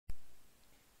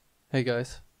Hey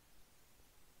guys.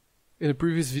 In a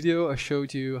previous video I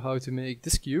showed you how to make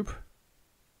this cube.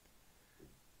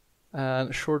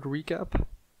 And a short recap.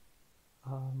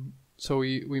 So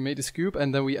we made this cube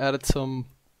and then we added some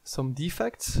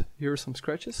defects. Here are some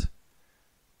scratches.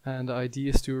 And the idea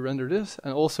is to render this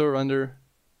and also render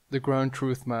the ground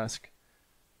truth mask.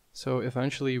 So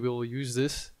eventually we'll use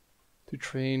this to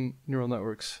train neural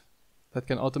networks that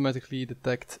can automatically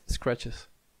detect scratches.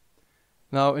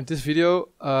 Now in this video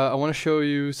I want to show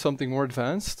you something more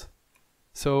advanced.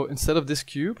 So instead of this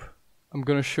cube, I'm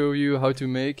going to show you how to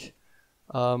make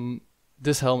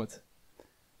this helmet.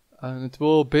 And it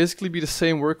will basically be the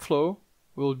same workflow.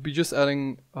 We'll be just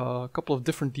adding a couple of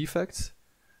different defects.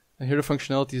 And here the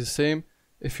functionality is the same.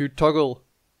 If you toggle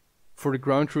for the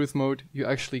ground truth mode, you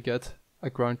actually get a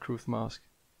ground truth mask.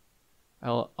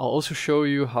 I'll also show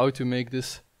you how to make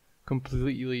this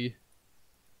completely,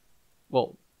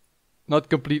 well, not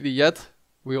completely yet.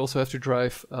 We also have to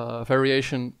drive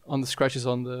variation on the scratches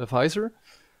on the visor.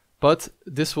 But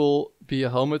this will be a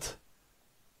helmet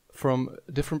from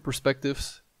different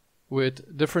perspectives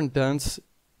with different dents,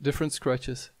 different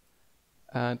scratches,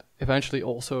 and eventually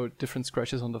also different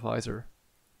scratches on the visor.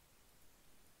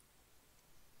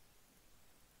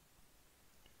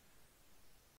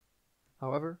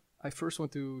 However, I first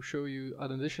want to show you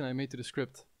an addition I made to the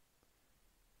script.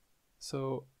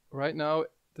 So right now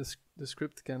the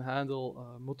script can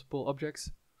handle multiple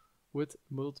objects with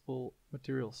multiple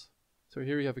materials. So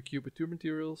here you have a cube with 2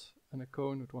 materials and a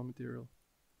cone with 1 material.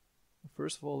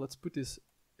 First of all, let's put this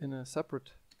in a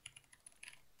separate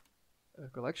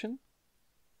collection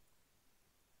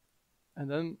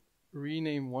and then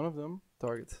rename one of them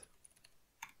target.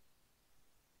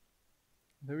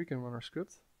 Then we can run our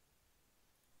script.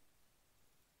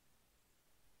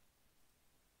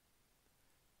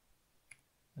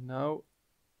 And now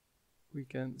we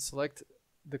can select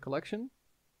the collection,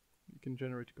 we can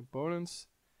generate the components,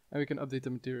 and we can update the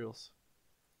materials.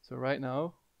 So right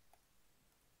now,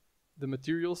 the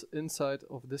materials inside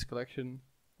of this collection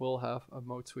will have a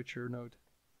mode switcher node.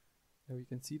 And we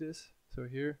can see this. So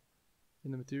here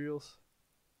in the materials,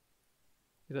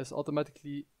 it has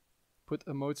automatically put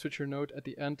a mode switcher node at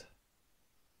the end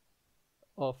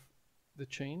of the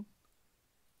chain.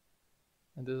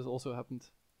 And this has also happened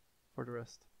for the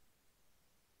rest.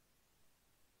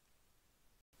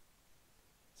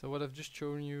 So what I've just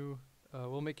shown you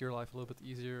will make your life a little bit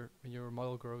easier when your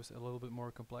model grows a little bit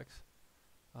more complex,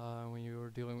 when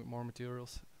you're dealing with more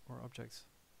materials or objects.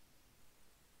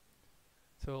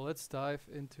 So let's dive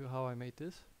into how I made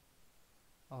this.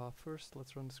 First,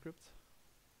 let's run the script.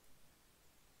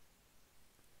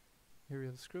 Here we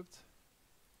have the script.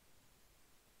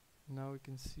 Now we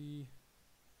can see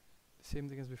the same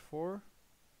thing as before.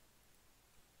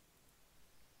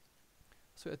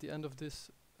 So at the end of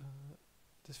this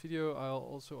video, I'll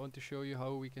also want to show you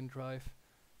how we can drive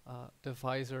the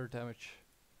visor damage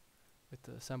with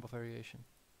the sample variation.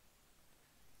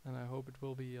 And I hope it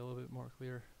will be a little bit more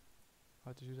clear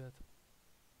how to do that.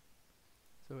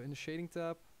 So in the shading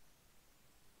tab,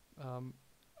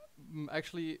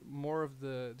 actually more of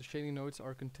the shading nodes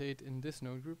are contained in this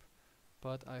node group,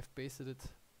 but I've pasted it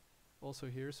also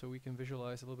here so we can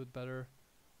visualize a little bit better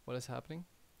what is happening.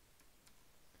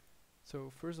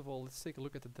 So first of all, let's take a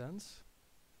look at the dents.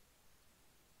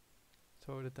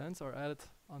 So the dents are added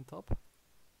on top,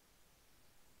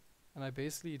 and I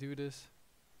basically do this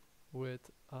with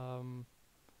a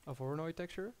Voronoi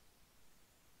texture,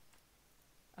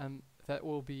 and that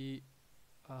will be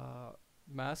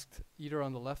masked either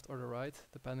on the left or the right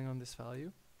depending on this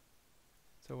value.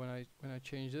 So when I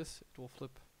change this, it will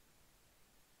flip.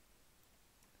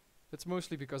 That's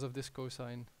mostly because of this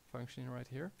cosine function right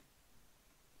here.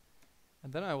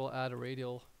 And then I will add a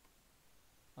radial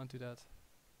onto that,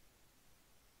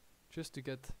 just to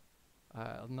get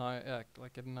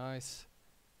like a nice,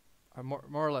 more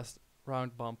or less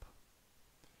round bump.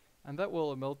 And that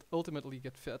will ultimately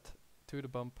get fed to the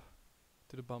bump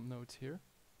nodes here.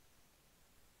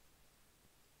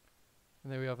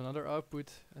 And then we have another output,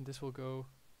 and this will go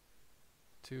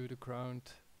to the ground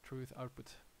truth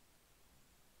output.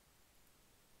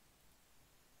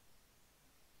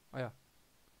 Oh yeah.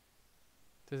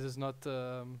 This is not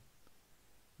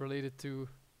related to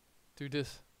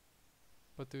this,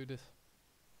 but to this.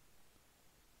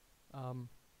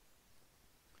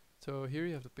 So here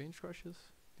you have the paint scratches.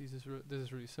 This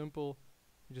is really simple.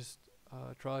 You just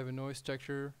drive a noise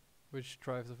texture, which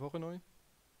drives a Voronoi,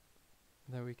 and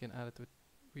then we can add it with,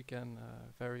 we can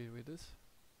vary with this.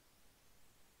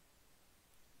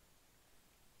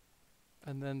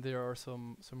 And then there are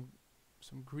some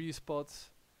grease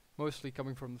spots, mostly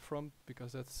coming from the front,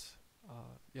 because that's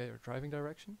your driving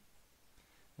direction,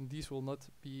 and these will not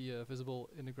be visible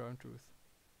in the ground truth.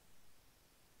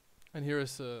 And here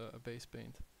is a base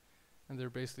paint, and they're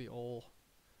basically all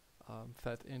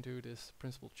fed into this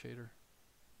principled shader.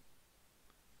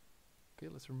 Okay,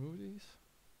 let's remove these.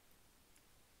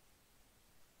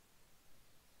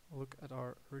 Look at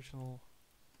our original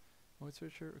mode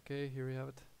switcher. Okay, here we have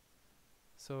it.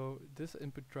 So this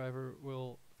input driver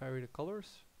will vary the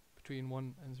colors between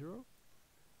 1 and 0,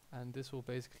 and this will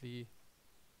basically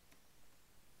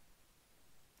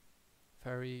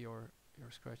vary your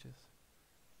scratches.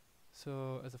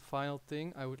 So as a final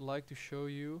thing, I would like to show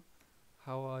you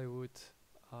how I would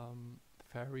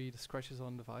vary the scratches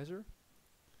on the visor.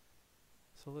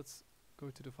 So let's go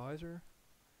to the visor,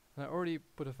 and I already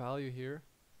put a value here,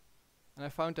 and I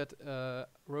found that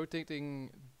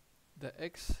rotating the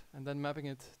X and then mapping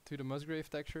it to the Musgrave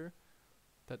texture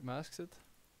that masks it,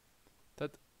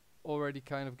 that already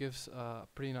kind of gives a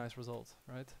pretty nice result,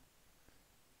 right?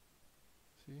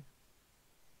 See?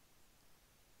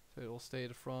 So it'll stay at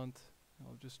the front, and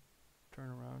I'll just turn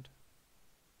around.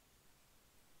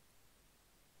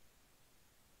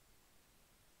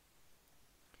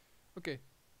 Okay.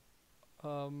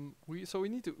 We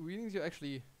need to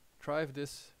actually drive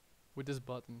this with this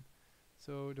button.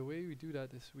 So the way we do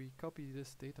that is we copy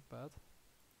this data path.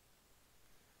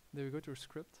 Then we go to our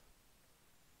script,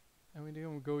 and we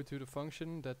then go to the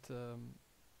function that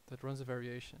that runs a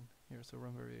variation here. So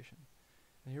run variation,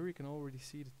 and here we can already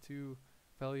see the two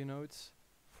value nodes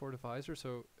for the visor.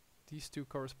 So these two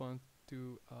correspond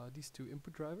to these two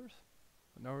input drivers.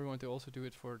 But now we want to also do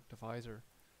it for the visor.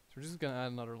 So we're just gonna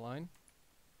add another line.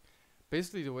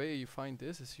 Basically, the way you find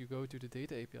this is you go to the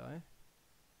data API,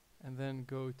 and then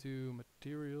go to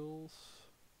materials,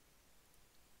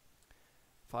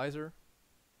 visor,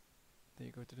 then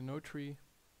you go to the node tree,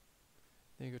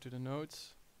 then you go to the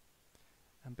nodes,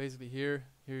 and basically here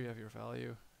you have your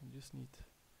value. You just need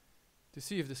to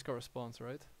see if this corresponds,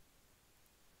 right?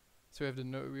 So we have the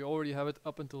node, we already have it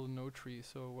up until the node tree.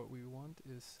 So what we want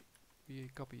is we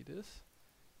copy this,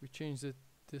 we change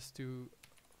this to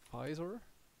visor,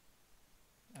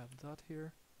 add that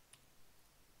here,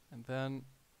 and then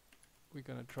we're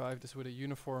gonna drive this with a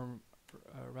uniform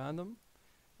random,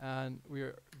 and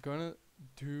we're gonna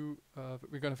do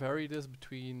we're gonna vary this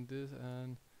between this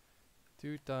and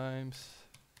 2 times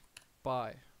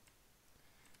pi.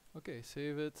 Okay,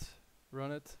 save it,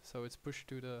 run it, so it's pushed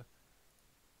to the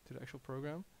actual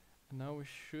program, and now we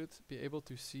should be able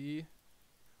to see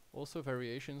also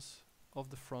variations of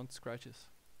the front scratches.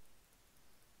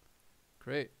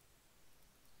 Great.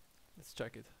 Let's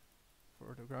check it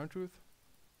for the ground truth.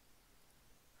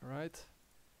 Alright,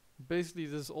 basically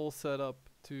this is all set up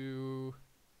to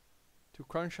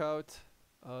crunch out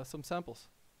some samples.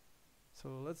 So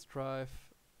let's drive,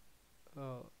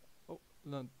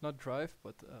 not drive,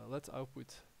 but let's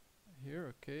output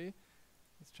here. Okay,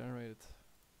 let's generate it.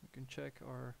 We can check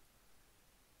our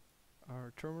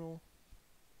terminal.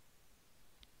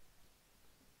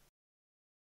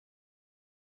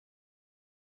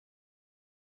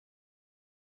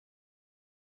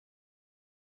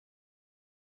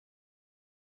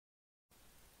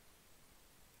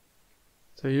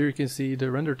 So here you can see the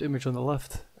rendered image on the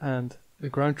left and the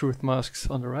ground truth masks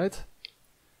on the right.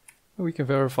 And we can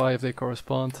verify if they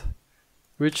correspond,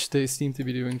 which they seem to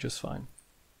be doing just fine.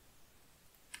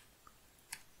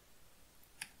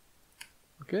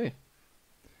 Okay.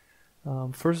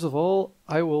 First of all,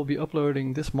 I will be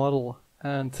uploading this model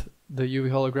and the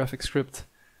uvHolographics script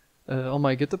on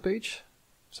my GitHub page,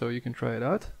 so you can try it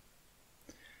out.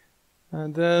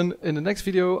 And then in the next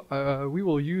video, we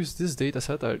will use this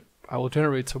dataset. I will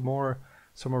generate some more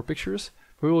pictures.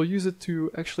 We will use it to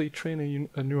actually train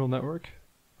a neural network,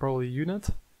 probably UNet.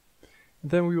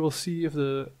 And then we will see if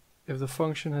the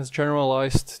function has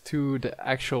generalized to the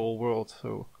actual world.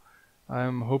 So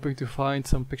I'm hoping to find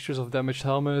some pictures of damaged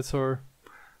helmets, or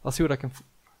I'll see what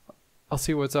I'll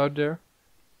see what's out there.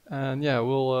 And yeah,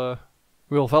 we'll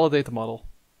validate the model.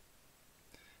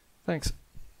 Thanks.